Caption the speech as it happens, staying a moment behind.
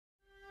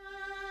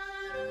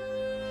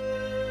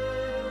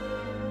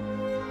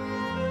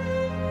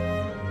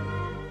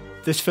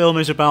This film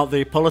is about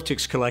the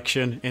politics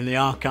collection in the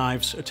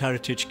archives at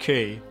Heritage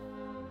Quay.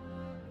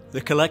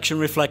 The collection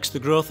reflects the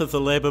growth of the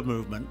Labour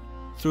movement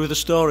through the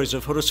stories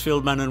of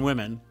Huddersfield men and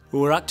women who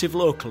were active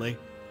locally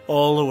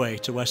all the way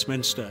to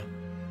Westminster.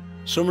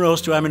 Some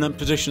rose to eminent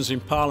positions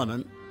in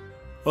Parliament,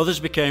 others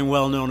became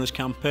well known as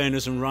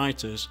campaigners and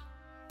writers,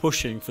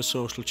 pushing for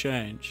social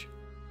change.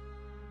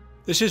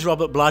 This is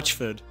Robert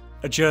Blatchford,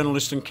 a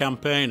journalist and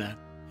campaigner.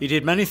 He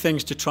did many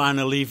things to try and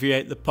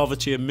alleviate the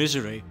poverty and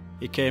misery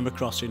he came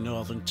across in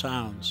northern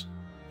towns.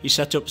 He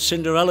set up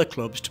Cinderella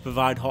clubs to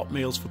provide hot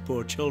meals for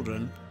poor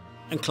children,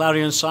 and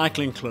Clarion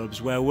cycling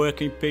clubs where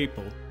working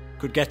people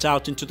could get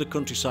out into the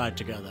countryside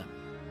together.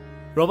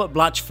 Robert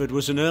Blatchford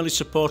was an early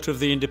supporter of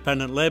the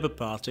Independent Labour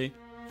Party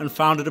and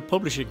founded a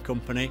publishing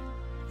company,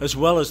 as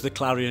well as the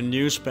Clarion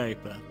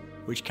newspaper,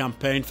 which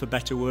campaigned for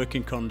better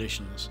working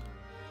conditions.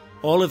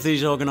 All of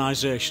these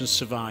organisations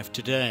survive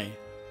today.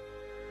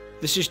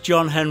 This is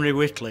John Henry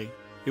Whitley.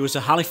 He was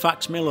a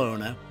Halifax mill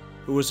owner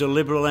who was a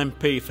Liberal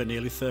MP for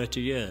nearly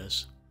 30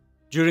 years.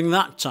 During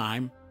that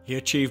time, he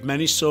achieved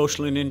many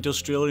social and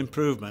industrial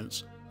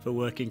improvements for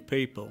working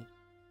people.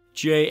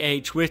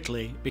 J.H.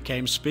 Whitley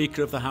became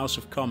Speaker of the House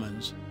of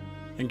Commons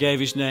and gave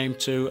his name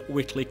to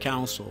Whitley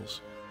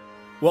Councils.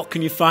 What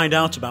can you find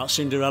out about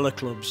Cinderella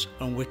clubs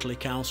and Whitley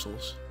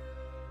Councils?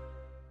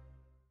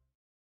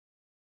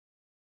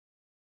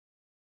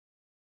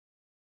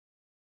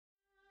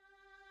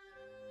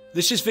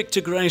 This is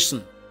Victor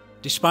Grayson.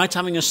 Despite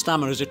having a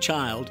stammer as a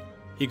child,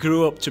 he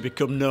grew up to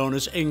become known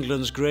as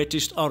England's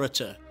greatest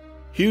orator.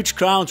 Huge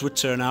crowds would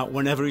turn out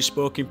whenever he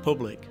spoke in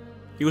public.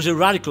 He was a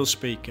radical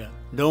speaker,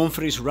 known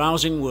for his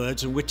rousing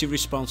words and witty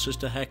responses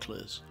to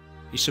hecklers.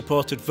 He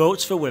supported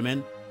votes for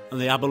women and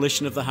the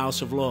abolition of the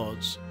House of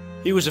Lords.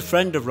 He was a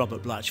friend of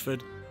Robert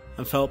Blatchford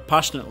and felt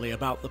passionately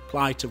about the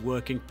plight of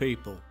working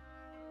people.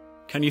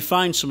 Can you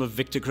find some of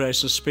Victor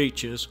Grayson's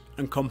speeches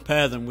and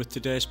compare them with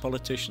today's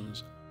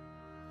politicians?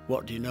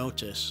 What do you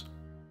notice?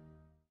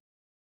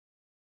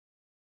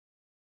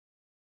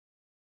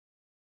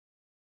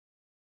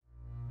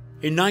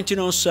 In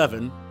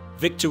 1907,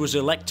 Victor was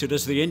elected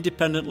as the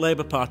Independent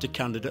Labour Party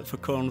candidate for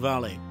Colne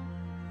Valley.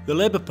 The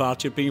Labour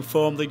Party had been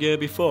formed the year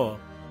before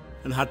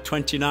and had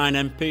 29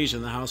 MPs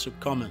in the House of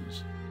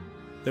Commons.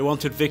 They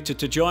wanted Victor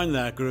to join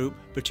their group,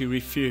 but he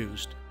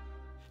refused.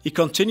 He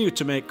continued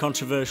to make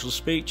controversial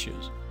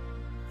speeches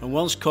and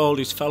once called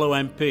his fellow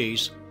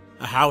MPs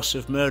a house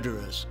of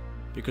murderers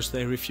because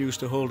they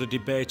refused to hold a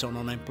debate on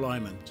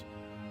unemployment.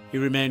 He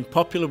remained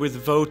popular with the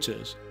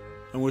voters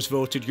and was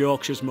voted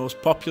Yorkshire's most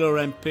popular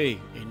MP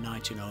in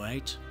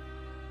 1908.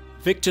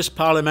 Victor's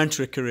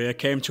parliamentary career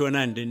came to an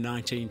end in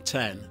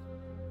 1910.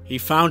 He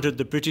founded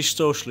the British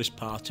Socialist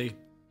Party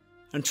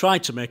and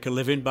tried to make a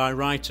living by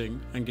writing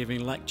and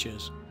giving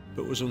lectures,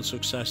 but was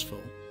unsuccessful.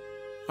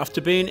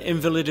 After being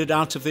invalided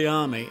out of the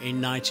army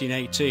in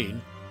 1918,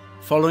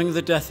 following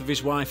the death of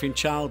his wife in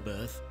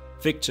childbirth,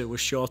 Victor was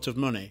short of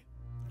money.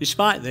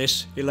 Despite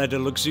this, he led a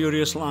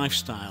luxurious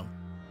lifestyle.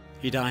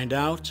 He dined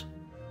out,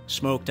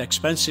 smoked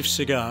expensive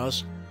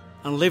cigars,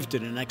 and lived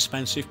in an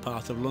expensive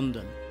part of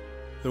London.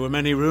 There were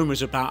many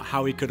rumours about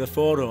how he could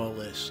afford all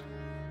this,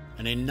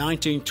 and in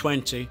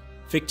 1920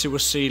 Victor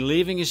was seen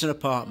leaving his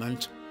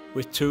apartment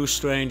with two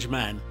strange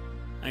men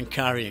and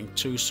carrying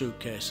 2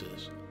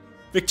 suitcases.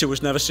 Victor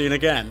was never seen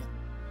again.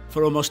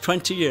 For almost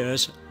 20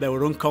 years there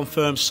were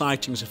unconfirmed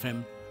sightings of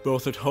him,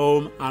 both at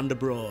home and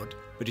abroad,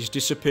 but his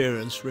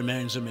disappearance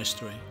remains a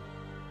mystery.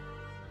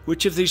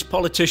 Which of these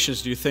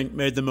politicians do you think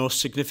made the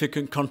most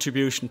significant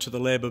contribution to the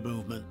Labour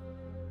movement?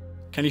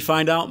 Can you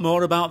find out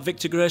more about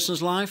Victor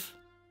Grayson's life?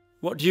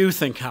 What do you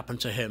think happened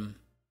to him?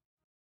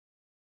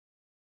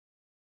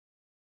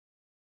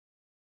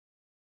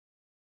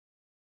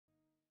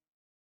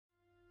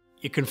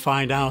 You can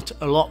find out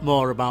a lot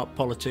more about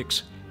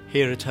politics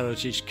here at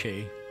Heritage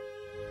Quay.